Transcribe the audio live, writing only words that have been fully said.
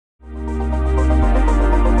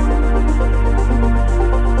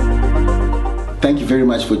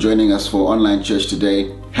much for joining us for Online Church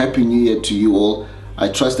today. Happy New Year to you all. I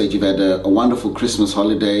trust that you've had a wonderful Christmas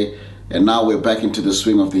holiday, and now we're back into the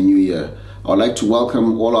swing of the new year. I would like to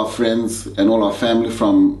welcome all our friends and all our family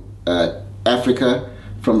from Africa,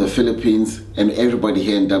 from the Philippines, and everybody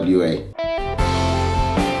here in WA.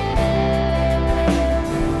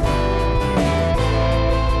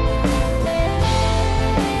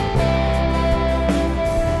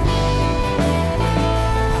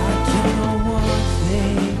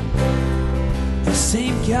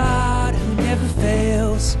 God who never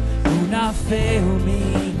fails will not fail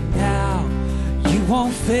me now. You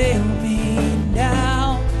won't fail me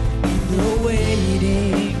now in the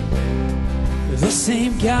waiting. The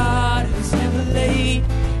same God who's never late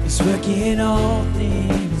is working all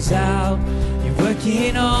things out. You're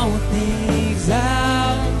working all things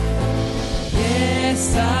out.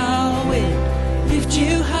 Yes, I will lift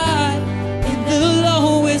you high in the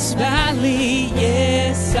lowest valley.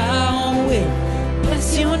 Yes, I will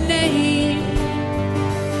bless your name.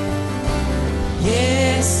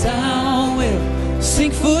 Yes, I will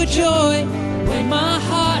sing for joy when my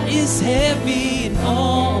heart is heavy in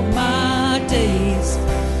all my days.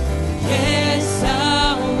 Yes,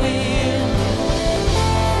 I will.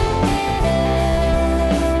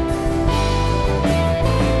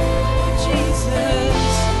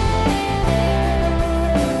 Jesus,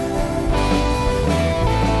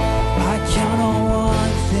 I count on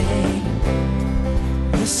one thing.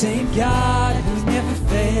 The same God who never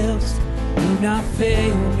fails will not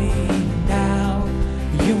fail me now.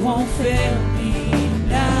 You won't fail me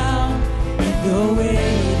now in the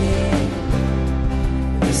waiting.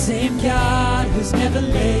 The same God who's never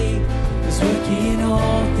late is working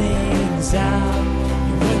all things out.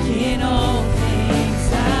 You're working all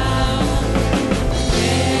things out.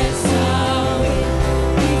 Yes, I will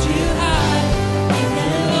lead you high in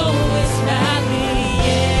the lowest valley.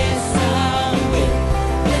 Yes, I will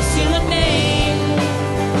bless your name.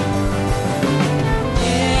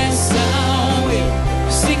 Yes, I will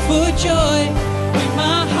sing for joy when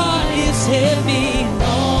my heart is heavy in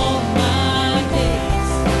all my days.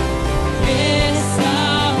 Yes, I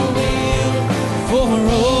will for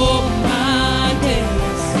all my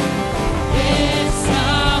days. Yes, I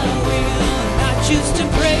will. I choose to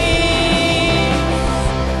praise,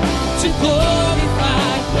 to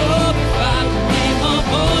glorify, glorify the name of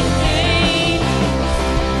our name.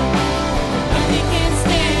 Nothing can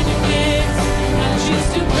stand against. I choose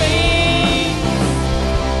to praise,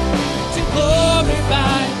 to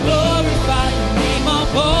glorify, glorify the name of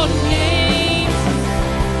our name.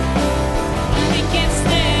 Nothing can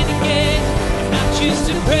stand against. I choose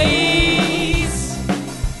to praise,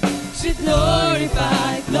 to glorify,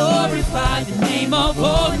 glorify the name of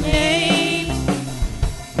our name.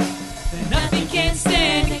 Nothing can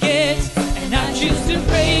stand against, and I choose to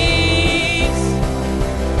praise,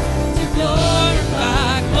 to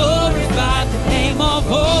glorify, glorify the name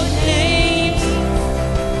of all names.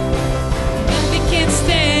 Nothing can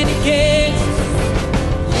stand against.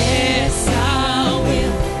 Yes, I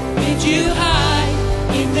will lift you high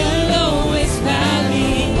in the lowest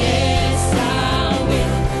valley. Yes, I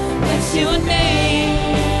will bless your name.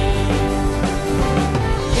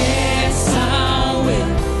 Yes, I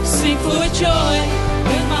will sing for joy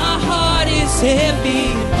when my heart is heavy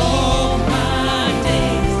in all my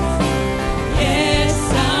days. Yes,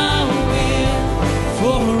 I will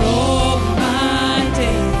for all my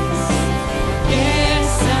days. Yes,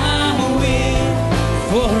 I will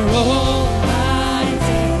for all my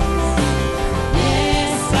days.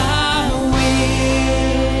 Yes, I will.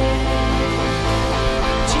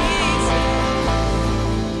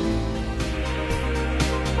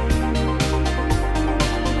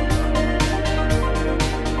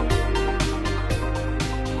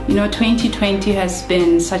 You know, 2020 has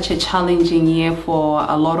been such a challenging year for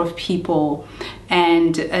a lot of people.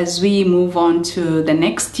 And as we move on to the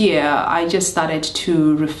next year, I just started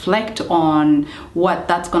to reflect on what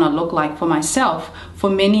that's going to look like for myself. For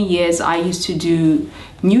many years, I used to do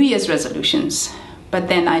New Year's resolutions. But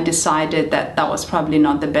then I decided that that was probably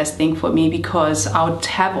not the best thing for me, because I would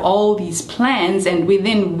have all these plans and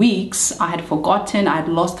within weeks I had forgotten, I'd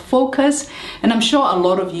lost focus, and I'm sure a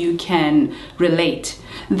lot of you can relate.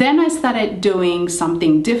 Then I started doing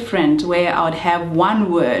something different where I would have one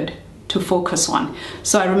word to focus on.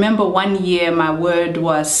 So I remember one year my word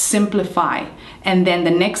was simplify, and then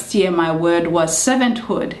the next year my word was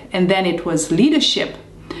servanthood, and then it was leadership.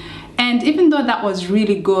 And even though that was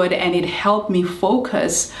really good and it helped me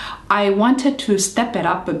focus, I wanted to step it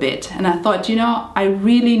up a bit. And I thought, you know, I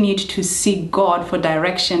really need to seek God for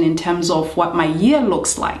direction in terms of what my year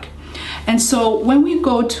looks like. And so when we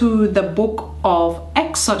go to the book of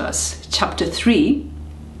Exodus, chapter 3,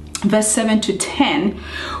 verse 7 to 10,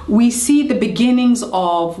 we see the beginnings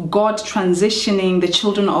of God transitioning the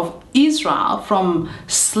children of Israel from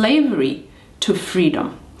slavery to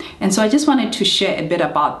freedom. And so I just wanted to share a bit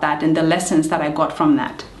about that and the lessons that I got from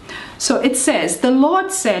that. So it says, "The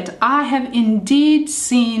Lord said, I have indeed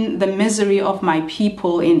seen the misery of my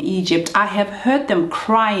people in Egypt. I have heard them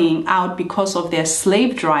crying out because of their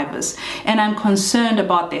slave drivers, and I'm concerned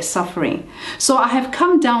about their suffering. So I have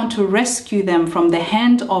come down to rescue them from the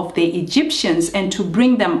hand of the Egyptians and to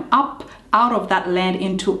bring them up out of that land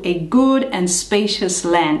into a good and spacious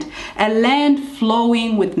land, a land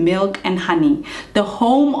flowing with milk and honey, the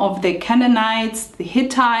home of the Canaanites, the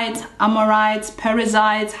Hittites, Amorites,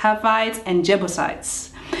 Perizzites, Hivites, and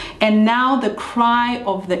Jebusites. And now the cry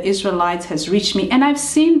of the Israelites has reached me, and I've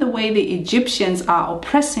seen the way the Egyptians are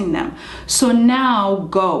oppressing them. So now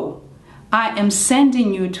go. I am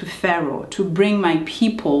sending you to Pharaoh to bring my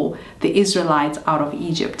people, the Israelites, out of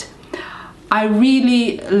Egypt." I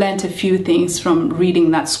really learned a few things from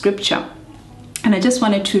reading that scripture, and I just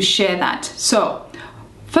wanted to share that. So,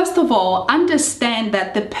 first of all, understand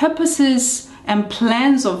that the purposes and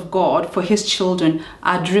plans of God for his children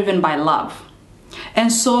are driven by love.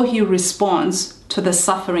 And so he responds to the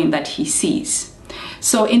suffering that he sees.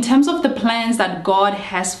 So in terms of the plans that God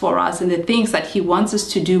has for us and the things that he wants us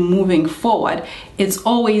to do moving forward, it's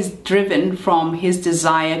always driven from his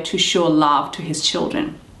desire to show love to his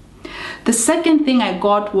children. The second thing I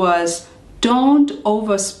got was, don't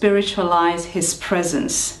over spiritualize his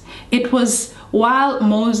presence. It was while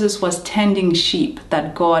Moses was tending sheep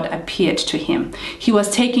that God appeared to him. He was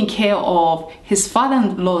taking care of his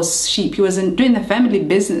father-in-law's sheep. He was doing the family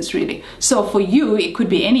business, really. So for you, it could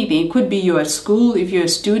be anything. It could be you're at school, if you're a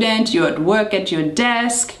student, you're at work at your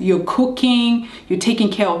desk, you're cooking, you're taking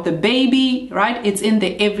care of the baby, right? It's in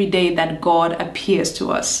the everyday that God appears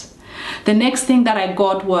to us. The next thing that I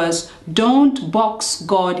got was, don't box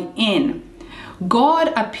God in.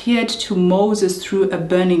 God appeared to Moses through a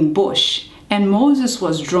burning bush, and Moses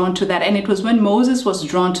was drawn to that. And it was when Moses was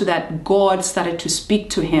drawn to that, God started to speak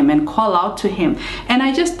to him and call out to him. And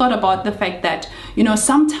I just thought about the fact that,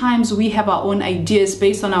 sometimes we have our own ideas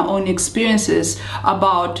based on our own experiences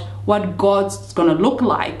about what God's going to look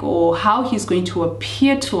like or how he's going to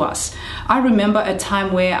appear to us. I remember a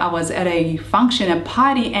time where I was at a function, a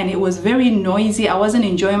party, and it was very noisy. I wasn't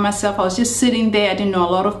enjoying myself. I was just sitting there. I didn't know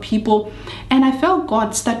a lot of people. And I felt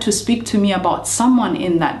God start to speak to me about someone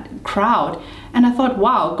in that crowd. And I thought,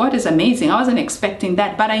 wow, God is amazing. I wasn't expecting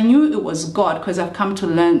that, but I knew it was God because I've come to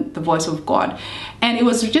learn the voice of God. And it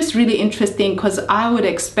was just really interesting because I would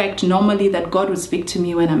expect normally that God would speak to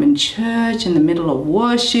me when I'm in church, in the middle of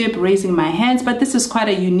worship, raising my hands, but this is quite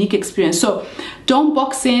a unique experience. So don't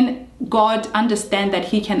box in God. Understand that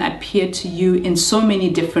he can appear to you in so many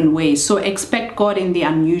different ways. So expect God in the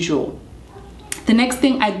unusual. The next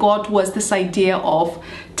thing I got was this idea of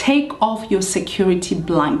take off your security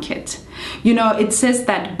blanket. It says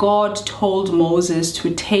that God told Moses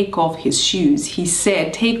to take off his shoes. He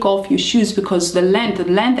said, take off your shoes because the land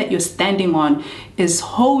that you're standing on is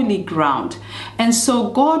holy ground. And so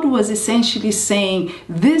God was essentially saying,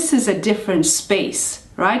 this is a different space.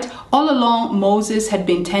 Right? All along, Moses had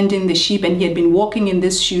been tending the sheep and he had been walking in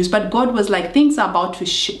these shoes. But God was like, things are about to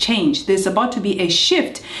change. There's about to be a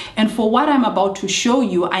shift. And for what I'm about to show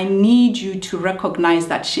you, I need you to recognize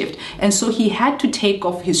that shift. And so he had to take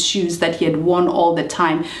off his shoes that he had worn all the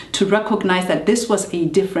time to recognize that this was a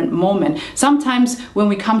different moment. Sometimes when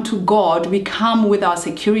we come to God, we come with our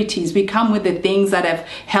securities. We come with the things that have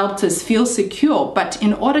helped us feel secure. But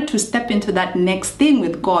in order to step into that next thing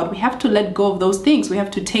with God, we have to let go of those things. We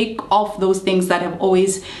have to take off those things that have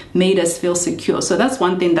always made us feel secure. So that's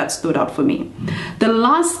one thing that stood out for me. The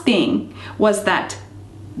last thing was that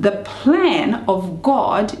the plan of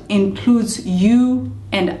God includes you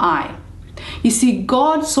and I. You see,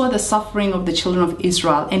 God saw the suffering of the children of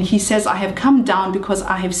Israel, and he says, I have come down because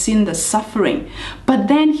I have seen the suffering. But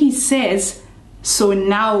then he says, so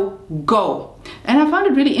now go. And I found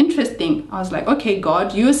it really interesting. I was like, okay,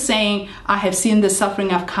 God, you're saying I have seen the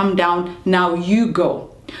suffering, I've come down, now you go.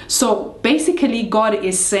 So basically, God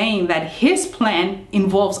is saying that his plan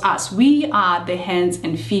involves us. We are the hands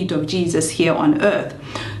and feet of Jesus here on earth.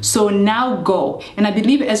 So now go. And I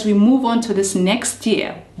believe as we move on to this next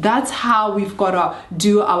year, that's how we've got to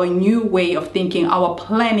do our new way of thinking, our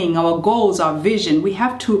planning, our goals, our vision. We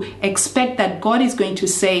have to expect that God is going to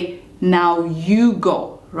say, now you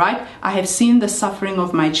go. right? I have seen the suffering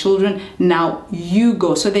of my children. Now you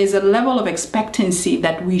go. So there's a level of expectancy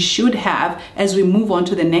that we should have as we move on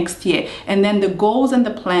to the next year. And then the goals and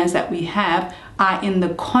the plans that we have are in the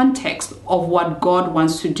context of what God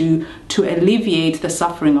wants to do to alleviate the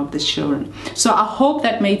suffering of the children. So I hope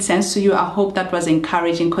that made sense to you. I hope that was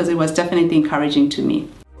encouraging, because it was definitely encouraging to me.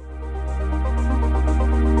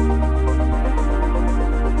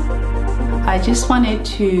 I just wanted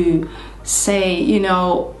to say, you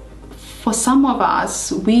know, for some of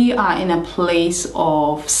us, we are in a place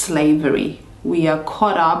of slavery. We are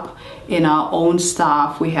caught up in our own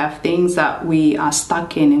stuff. We have things that we are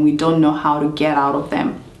stuck in and we don't know how to get out of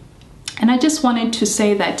them. And I just wanted to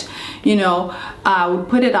say that, you know, I would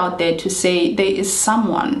put it out there to say there is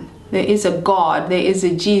someone, there is a God, there is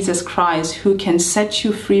a Jesus Christ who can set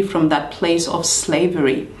you free from that place of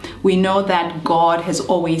slavery. We know that God has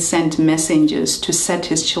always sent messengers to set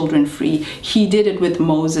his children free. He did it with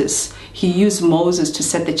Moses. He used Moses to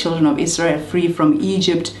set the children of Israel free from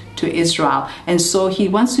Egypt to Israel. And so he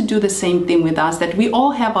wants to do the same thing with us, that we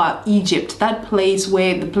all have our Egypt, that place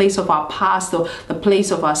where the place of our past, or the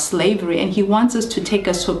place of our slavery. And he wants us to take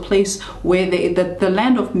us to a place where the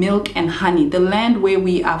land of milk and honey, the land where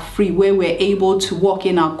we are free, where we're able to walk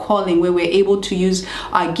in our calling, where we're able to use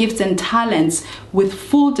our gifts and talents with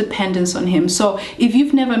full dependence on him. So if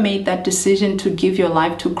you've never made that decision to give your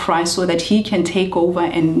life to Christ so that he can take over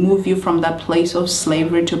and move you from that place of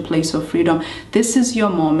slavery to a place of freedom, this is your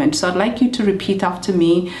moment. So I'd like you to repeat after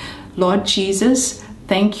me. Lord Jesus,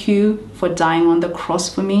 thank you for dying on the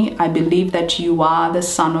cross for me. I believe that you are the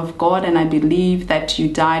Son of God, and I believe that you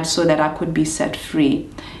died so that I could be set free.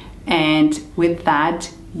 And with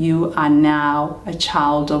that, you are now a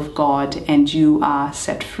child of God and you are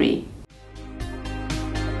set free.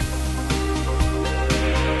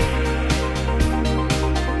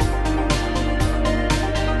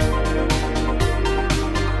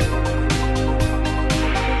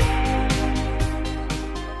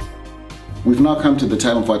 We've now come to the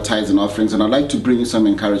time of our tithes and offerings, and I'd like to bring you some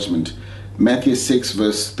encouragement. Matthew 6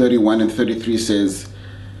 verse 31 and 33 says,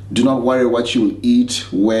 "Do not worry what you will eat,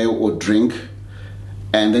 wear, or drink."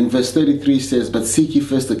 And then verse 33 says, "But seek ye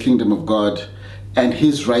first the kingdom of God and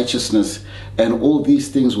his righteousness, and all these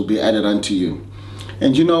things will be added unto you."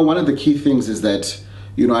 And you know, one of the key things is that,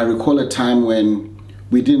 you know, I recall a time when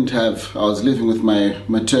I was living with my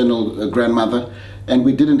maternal grandmother, and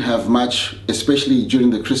we didn't have much, especially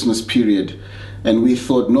during the Christmas period. And we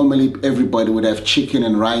thought normally everybody would have chicken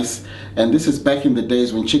and rice. And this is back in the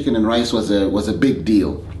days when chicken and rice was a big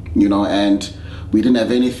deal, you know, and we didn't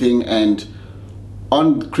have anything. And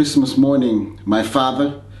on Christmas morning, my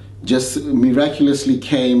father just miraculously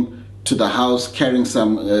came to the house carrying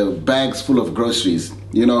some bags full of groceries,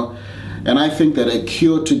 you know. And I think that a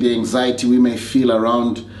cure to the anxiety we may feel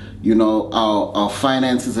around, you know, our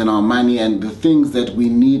finances and our money and the things that we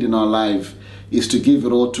need in our life is to give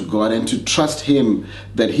it all to God and to trust him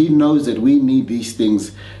that he knows that we need these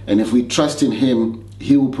things. And if we trust in him,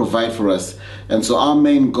 he will provide for us. And so our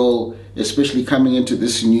main goal, especially coming into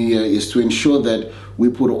this new year, is to ensure that we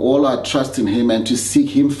put all our trust in him and to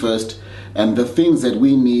seek him first, and the things that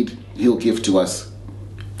we need, he'll give to us.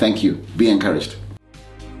 Thank you. Be encouraged.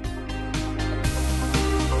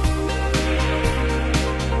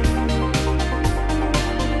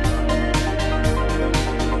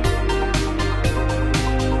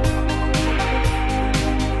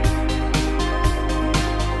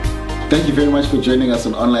 Thank you very much for joining us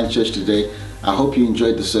on Online Church today. I hope you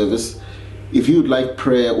enjoyed the service. If you would like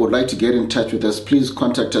prayer or would like to get in touch with us, please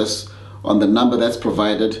contact us on the number that's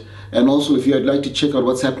provided. And also, if you would like to check out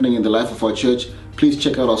what's happening in the life of our church, please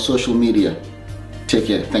check out our social media. Take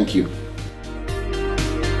care. Thank you.